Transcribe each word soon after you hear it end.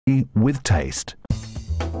with taste.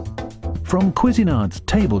 From Cuisinart's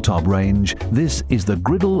tabletop range, this is the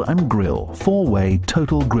Griddle and Grill 4-way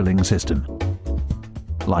total grilling system.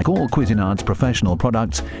 Like all Cuisinart's professional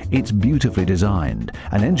products, it's beautifully designed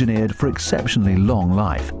and engineered for exceptionally long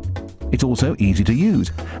life. It's also easy to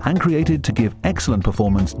use and created to give excellent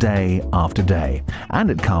performance day after day, and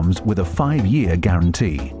it comes with a 5-year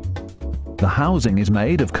guarantee. The housing is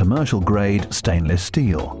made of commercial-grade stainless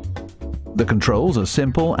steel. The controls are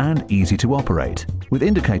simple and easy to operate, with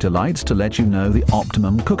indicator lights to let you know the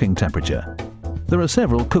optimum cooking temperature. There are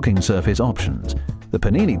several cooking surface options. The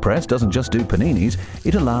panini press doesn't just do paninis,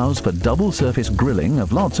 it allows for double-surface grilling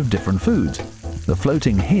of lots of different foods, the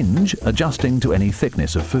floating hinge adjusting to any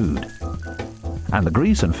thickness of food. And the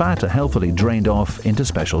grease and fat are helpfully drained off into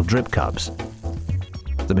special drip cups.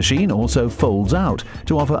 The machine also folds out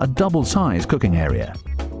to offer a double-size cooking area.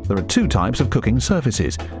 There are 2 types of cooking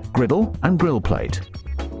surfaces, griddle and grill plate.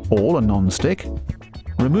 All are non-stick,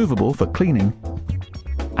 removable for cleaning,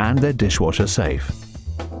 and they're dishwasher safe.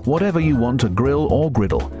 Whatever you want to grill or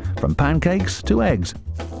griddle, from pancakes to eggs,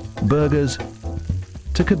 burgers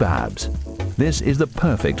to kebabs, this is the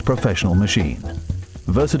perfect professional machine.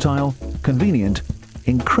 Versatile, convenient,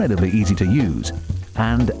 incredibly easy to use,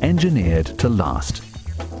 and engineered to last.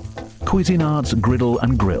 Cuisinart's Griddle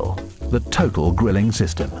and Grill, the total grilling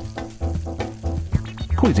system.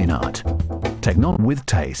 Cuisinart, technology with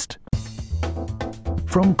taste.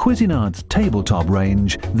 From Cuisinart's tabletop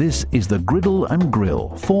range, this is the Griddle and Grill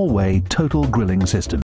 4-way total grilling system.